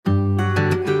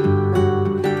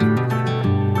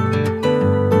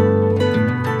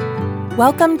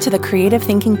Welcome to the Creative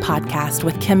Thinking Podcast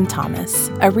with Kim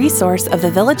Thomas, a resource of the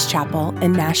Village Chapel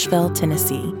in Nashville,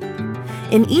 Tennessee.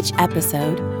 In each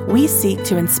episode, we seek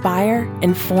to inspire,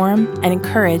 inform, and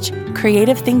encourage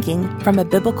creative thinking from a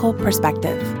biblical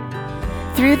perspective.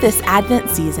 Through this Advent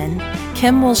season,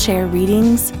 Kim will share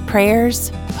readings,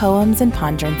 prayers, poems, and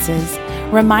ponderances,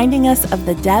 reminding us of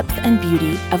the depth and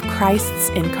beauty of Christ's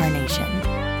incarnation.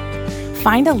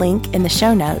 Find a link in the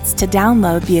show notes to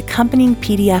download the accompanying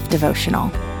PDF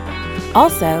devotional.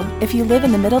 Also, if you live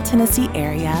in the Middle Tennessee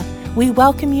area, we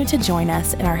welcome you to join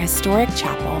us in our historic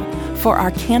chapel for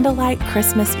our candlelight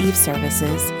Christmas Eve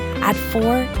services at 4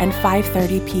 and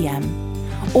 5:30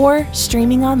 p.m. or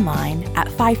streaming online at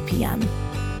 5 p.m.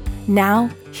 Now,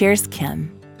 here's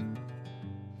Kim.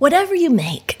 Whatever you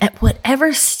make, at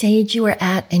whatever stage you are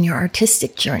at in your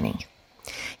artistic journey,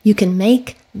 you can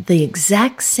make the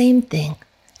exact same thing,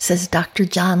 says Dr.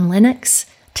 John Lennox,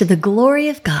 to the glory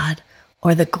of God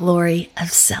or the glory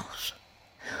of self.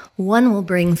 One will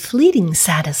bring fleeting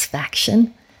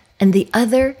satisfaction, and the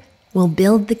other will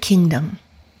build the kingdom,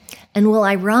 and will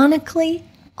ironically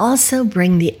also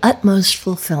bring the utmost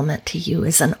fulfillment to you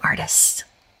as an artist.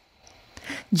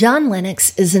 John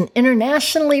Lennox is an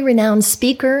internationally renowned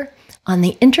speaker on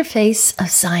the interface of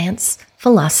science,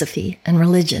 philosophy, and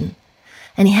religion,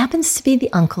 and he happens to be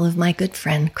the uncle of my good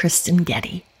friend, Kristen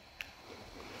Getty.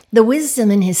 The wisdom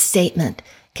in his statement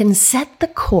can set the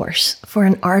course for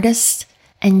an artist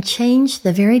and change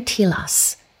the very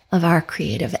telos of our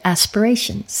creative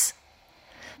aspirations.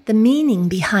 The meaning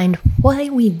behind why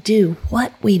we do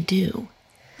what we do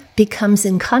becomes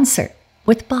in concert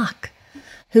with Bach,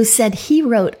 who said he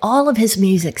wrote all of his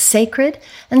music sacred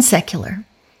and secular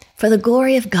for the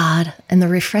glory of God and the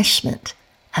refreshment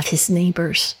of his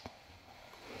neighbors.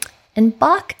 And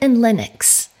Bach and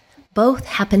Lennox both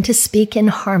happen to speak in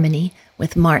harmony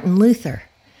with Martin Luther,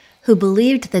 who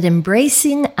believed that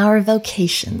embracing our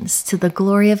vocations to the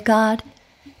glory of God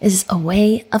is a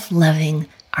way of loving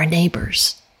our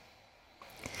neighbors.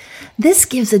 This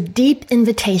gives a deep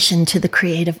invitation to the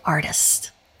creative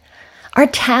artist. Our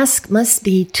task must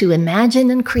be to imagine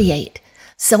and create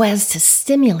so as to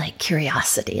stimulate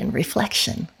curiosity and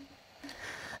reflection.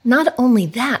 Not only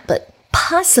that, but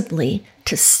possibly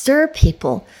to stir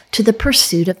people to the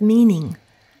pursuit of meaning,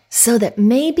 so that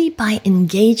maybe by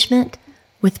engagement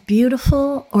with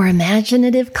beautiful or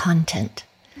imaginative content,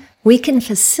 we can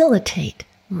facilitate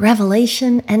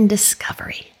revelation and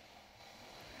discovery.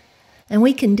 And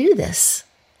we can do this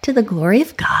to the glory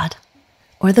of God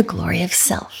or the glory of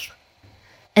self.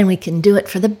 And we can do it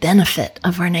for the benefit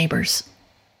of our neighbors.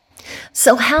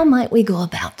 So how might we go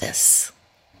about this?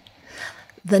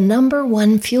 The number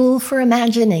one fuel for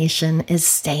imagination is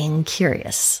staying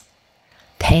curious,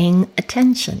 paying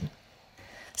attention,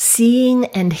 seeing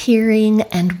and hearing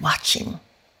and watching.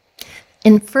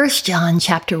 In 1 John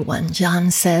chapter 1, John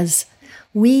says,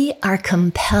 "We are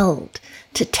compelled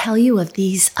to tell you of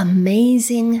these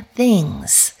amazing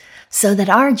things so that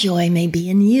our joy may be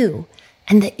in you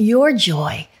and that your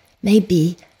joy may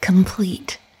be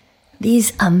complete."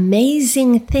 These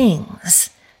amazing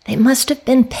things, they must have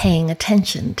been paying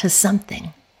attention to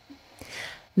something.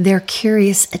 Their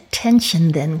curious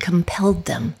attention then compelled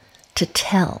them to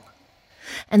tell.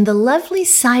 And the lovely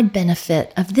side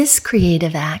benefit of this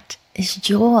creative act is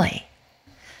joy.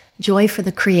 Joy for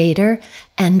the creator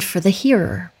and for the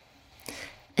hearer.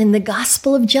 In the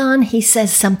Gospel of John, he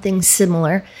says something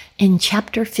similar in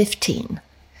chapter 15.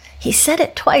 He said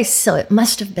it twice, so it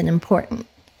must have been important.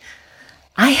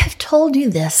 "I have told you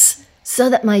this so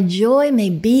that my joy may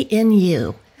be in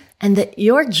you and that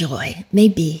your joy may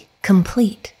be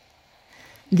complete."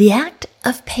 The act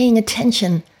of paying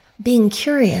attention, being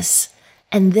curious,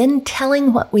 and then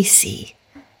telling what we see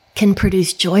can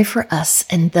produce joy for us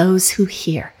and those who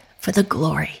hear for the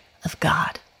glory of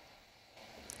God.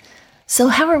 So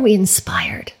how are we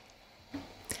inspired?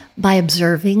 By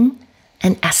observing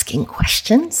and asking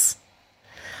questions.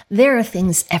 There are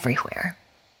things everywhere.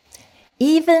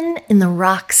 Even in the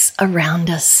rocks around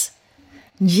us,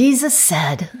 Jesus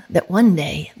said that one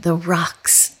day the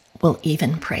rocks will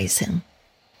even praise him.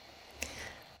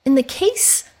 In the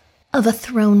case of a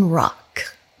thrown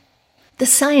rock, the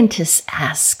scientist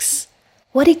asks,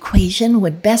 what equation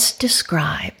would best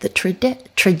describe the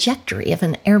trajectory of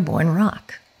an airborne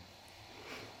rock?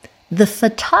 The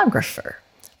photographer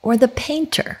or the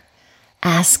painter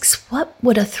asks, what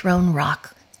would a thrown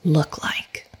rock look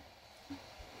like?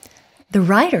 The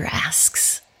writer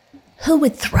asks, who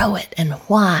would throw it and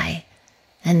why?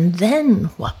 And then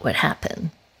what would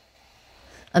happen?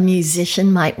 A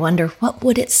musician might wonder, what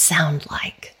would it sound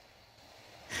like?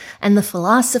 And the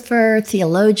philosopher,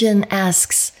 theologian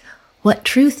asks, what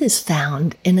truth is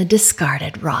found in a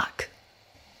discarded rock.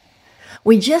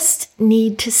 We just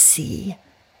need to see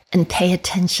and pay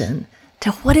attention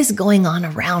to what is going on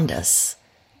around us,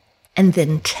 and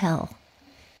then tell,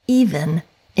 even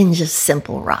in just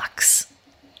simple rocks.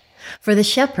 For the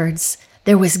shepherds,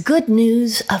 there was good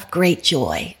news of great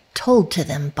joy told to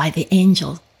them by the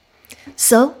angel.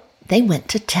 So they went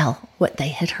to tell what they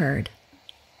had heard.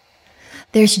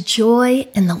 There's joy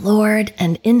in the Lord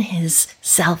and in his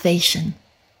salvation,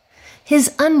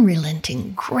 his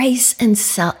unrelenting grace and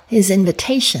his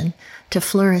invitation to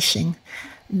flourishing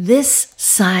this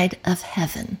side of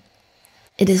heaven.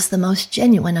 It is the most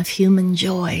genuine of human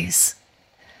joys.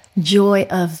 Joy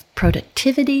of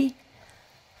productivity,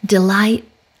 delight,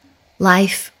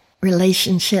 life,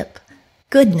 relationship,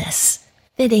 goodness,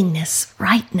 fittingness,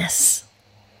 rightness.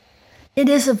 It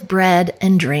is of bread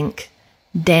and drink,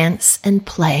 dance and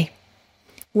play,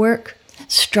 work,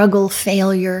 struggle,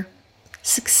 failure,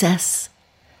 success,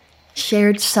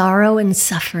 shared sorrow and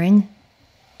suffering,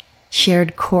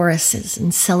 shared choruses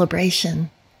and celebration.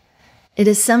 It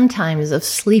is sometimes of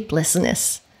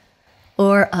sleeplessness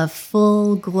or of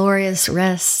full, glorious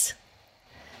rest.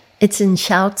 It's in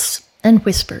shouts and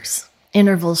whispers,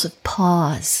 intervals of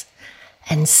pause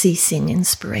and ceasing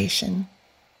inspiration,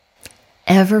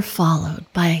 ever followed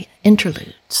by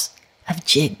interludes of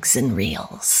jigs and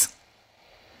reels.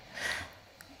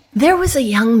 There was a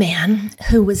young man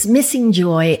who was missing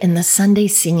joy in the Sunday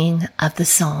singing of the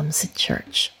Psalms at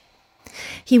church.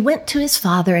 He went to his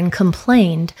father and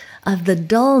complained of the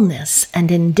dullness and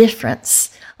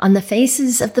indifference on the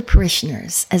faces of the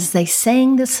parishioners as they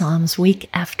sang the Psalms week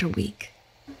after week.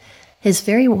 His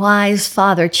very wise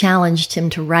father challenged him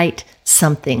to write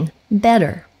something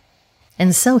better,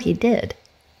 and so he did.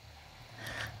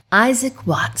 Isaac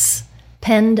Watts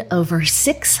penned over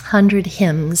 600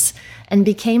 hymns and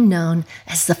became known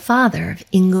as the father of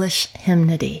English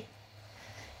hymnody.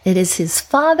 It is his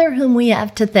father whom we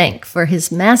have to thank for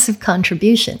his massive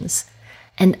contributions,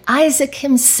 and Isaac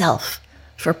himself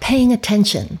for paying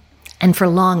attention and for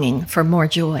longing for more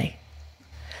joy.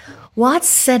 Watts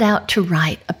set out to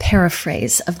write a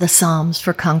paraphrase of the Psalms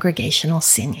for congregational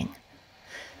singing.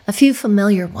 A few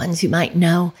familiar ones you might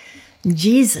know: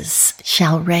 Jesus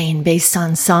shall reign, based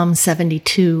on Psalm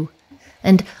 72,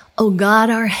 and O God,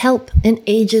 our help in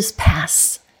ages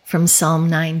past, from Psalm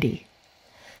 90.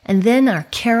 And then our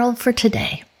carol for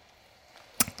today,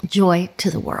 Joy to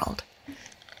the World,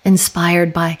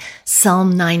 inspired by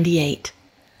Psalm 98.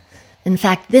 In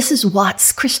fact, this is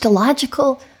Watts'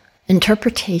 Christological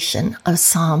interpretation of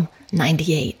Psalm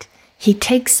 98. He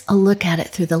takes a look at it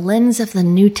through the lens of the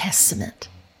New Testament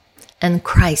and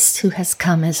Christ who has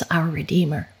come as our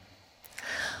Redeemer.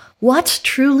 Watts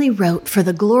truly wrote for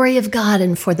the glory of God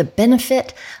and for the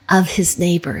benefit of his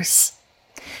neighbors.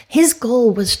 His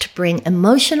goal was to bring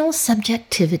emotional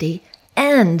subjectivity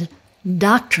and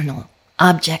doctrinal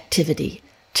objectivity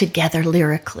together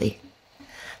lyrically.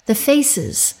 The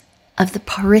faces of the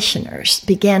parishioners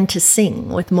began to sing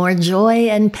with more joy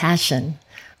and passion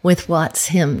with Watts'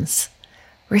 hymns,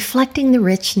 reflecting the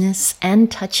richness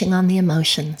and touching on the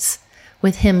emotions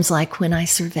with hymns like When I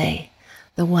Survey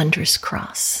the Wondrous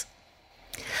Cross.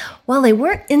 While they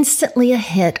weren't instantly a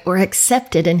hit or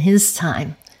accepted in his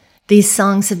time, these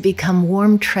songs have become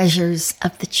warm treasures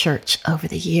of the church over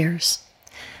the years.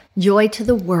 Joy to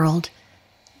the World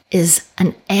is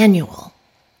an annual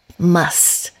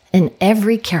must in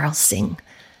every carol sing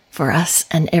for us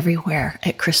and everywhere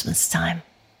at Christmas time.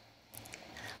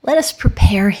 Let us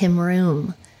prepare him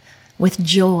room with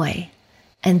joy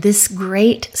and this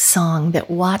great song that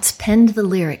Watts penned the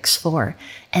lyrics for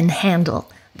and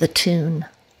Handel the tune.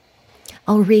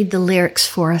 I'll read the lyrics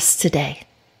for us today.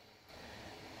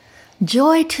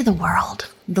 Joy to the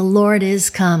world, the Lord is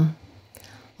come.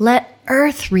 Let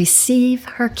earth receive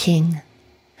her King.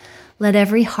 Let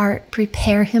every heart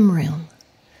prepare him room,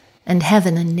 and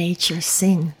heaven and nature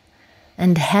sing,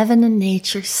 and heaven and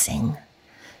nature sing,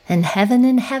 and heaven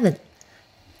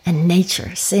and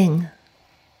nature sing.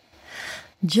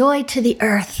 Joy to the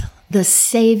earth, the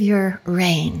Savior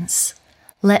reigns.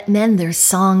 Let men their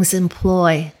songs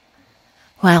employ,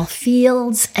 while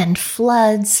fields and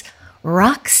floods,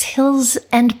 rocks, hills,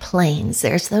 and plains,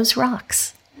 there's those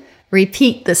rocks,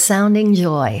 repeat the sounding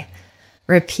joy.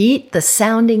 Repeat the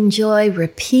sounding joy,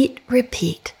 repeat,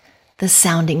 repeat the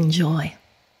sounding joy.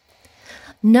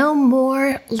 No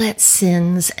more let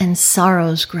sins and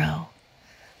sorrows grow,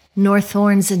 nor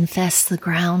thorns infest the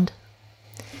ground.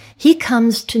 He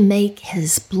comes to make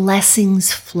his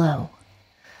blessings flow,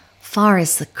 far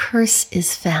as the curse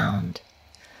is found.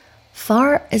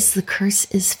 Far as the curse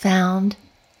is found,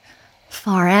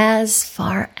 far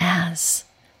as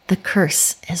the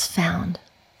curse is found.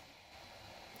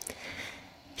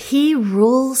 He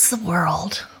rules the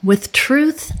world with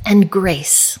truth and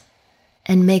grace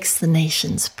and makes the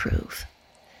nations prove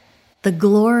the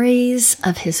glories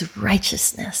of his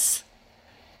righteousness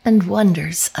and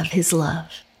wonders of his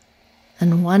love,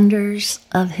 and wonders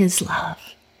of his love,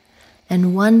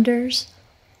 and wonders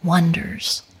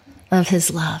of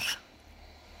his love.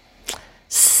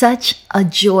 Such a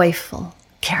joyful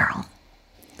carol.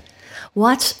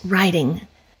 Watts' writing,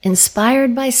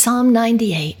 inspired by Psalm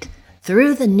 98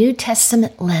 through the New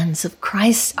Testament lens of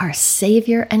Christ our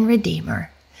Savior and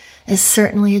Redeemer, is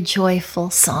certainly a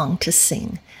joyful song to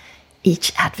sing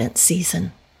each Advent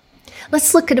season.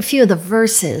 Let's look at a few of the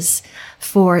verses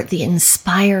for the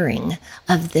inspiring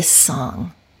of this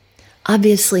song.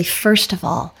 Obviously, first of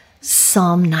all,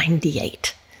 Psalm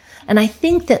 98. And I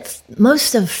think that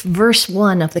most of verse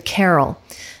 1 of the carol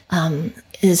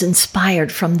is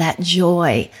inspired from that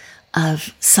joy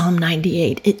of Psalm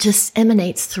 98. It just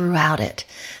emanates throughout it.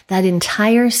 That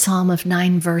entire psalm of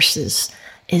 9 verses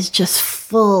is just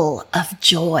full of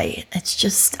joy. It's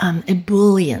just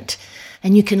ebullient.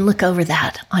 And you can look over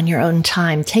that on your own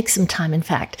time. Take some time, in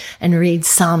fact, and read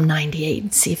Psalm 98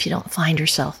 and see if you don't find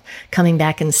yourself coming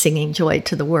back and singing joy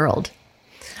to the world.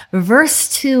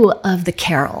 Verse 2 of the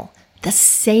carol, the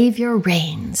Savior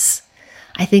reigns.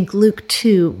 I think Luke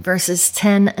 2, verses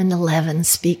 10 and 11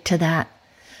 speak to that.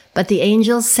 But the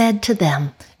angel said to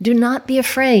them, "Do not be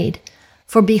afraid,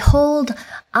 for behold,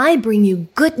 I bring you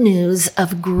good news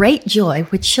of great joy,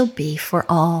 which shall be for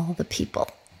all the people.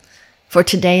 For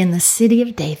today in the city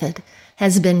of David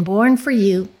has been born for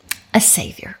you a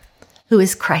Savior, who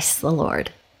is Christ the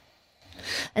Lord."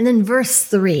 And then verse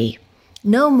 3,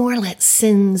 "No more let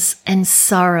sins and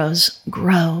sorrows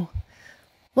grow."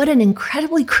 What an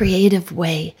incredibly creative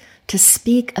way to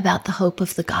speak about the hope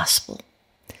of the gospel.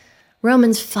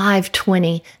 Romans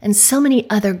 5:20 and so many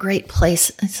other great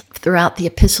places throughout the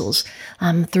epistles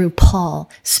through Paul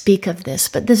speak of this,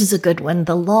 but this is a good one.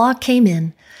 The law came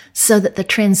in so that the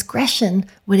transgression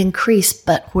would increase,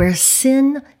 but where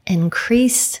sin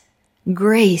increased,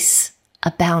 grace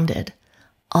abounded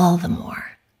all the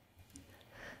more.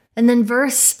 And then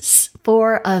verse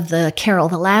 4 of the carol,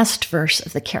 the last verse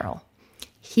of the carol,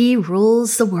 "He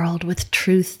rules the world with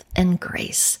truth and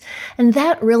grace." And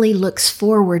that really looks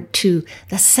forward to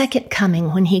the second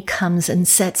coming, when he comes and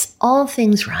sets all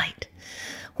things right.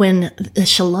 When the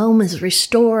shalom is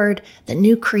restored, the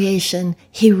new creation,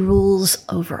 he rules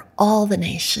over all the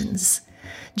nations.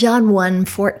 John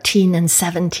 1:14 and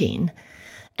 17.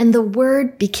 "And the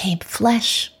Word became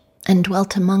flesh and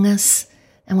dwelt among us,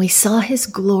 and we saw his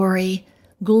glory,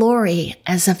 glory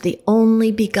as of the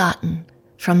only begotten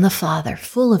from the Father,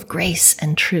 full of grace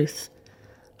and truth.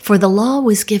 For the law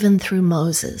was given through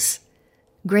Moses.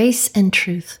 Grace and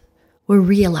truth were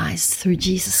realized through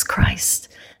Jesus Christ."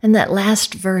 And that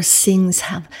last verse sings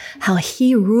how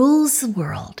he rules the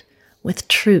world with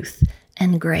truth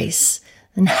and grace,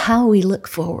 and how we look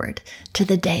forward to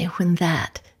the day when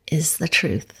that is the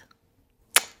truth.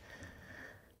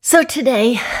 So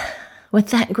today,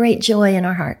 with that great joy in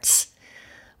our hearts,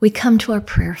 we come to our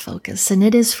prayer focus, and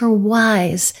it is for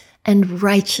wise and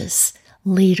righteous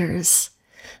leaders.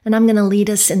 And I'm going to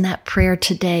lead us in that prayer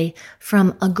today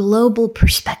from a global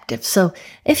perspective. So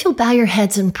if you'll bow your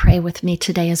heads and pray with me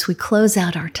today as we close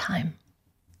out our time.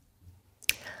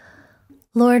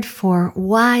 Lord, for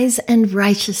wise and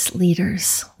righteous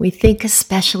leaders, we think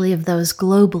especially of those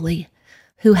globally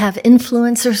who have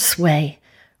influence or sway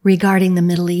regarding the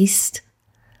Middle East,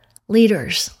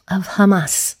 leaders of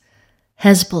Hamas,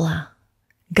 Hezbollah,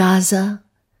 Gaza,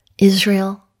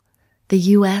 Israel, the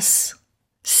U.S.,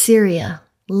 Syria,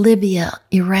 Libya,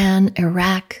 Iran,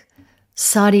 Iraq,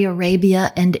 Saudi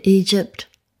Arabia, and Egypt.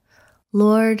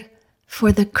 Lord,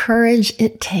 for the courage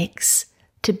it takes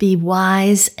to be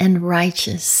wise and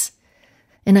righteous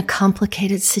in a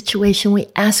complicated situation, we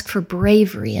ask for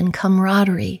bravery and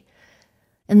camaraderie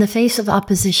in the face of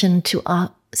opposition to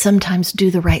sometimes do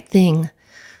the right thing,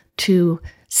 to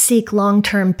seek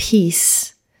long-term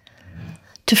peace,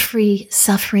 to free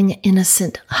suffering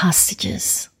innocent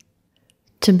hostages,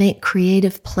 to make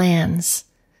creative plans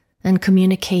and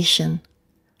communication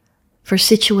for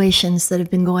situations that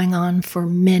have been going on for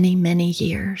many, many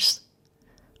years.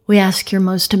 We ask your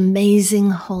most amazing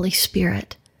Holy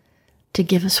Spirit to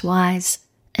give us wise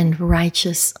and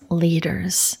righteous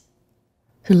leaders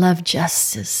who love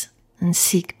justice and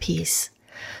seek peace,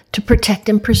 to protect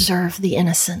and preserve the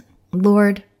innocent.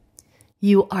 Lord,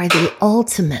 you are the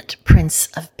ultimate Prince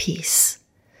of Peace,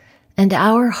 and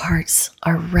our hearts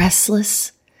are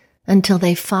restless until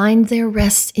they find their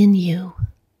rest in you,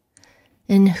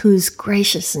 in whose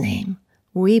gracious name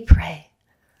we pray.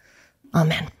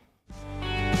 Amen.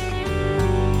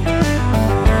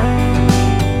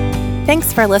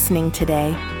 Thanks for listening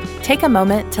today. Take a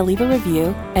moment to leave a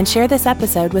review and share this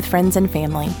episode with friends and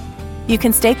family. You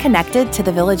can stay connected to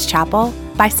the Village Chapel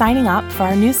by signing up for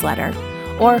our newsletter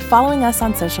or following us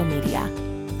on social media.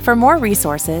 For more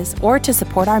resources or to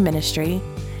support our ministry,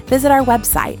 visit our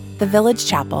website,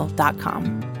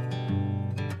 thevillagechapel.com.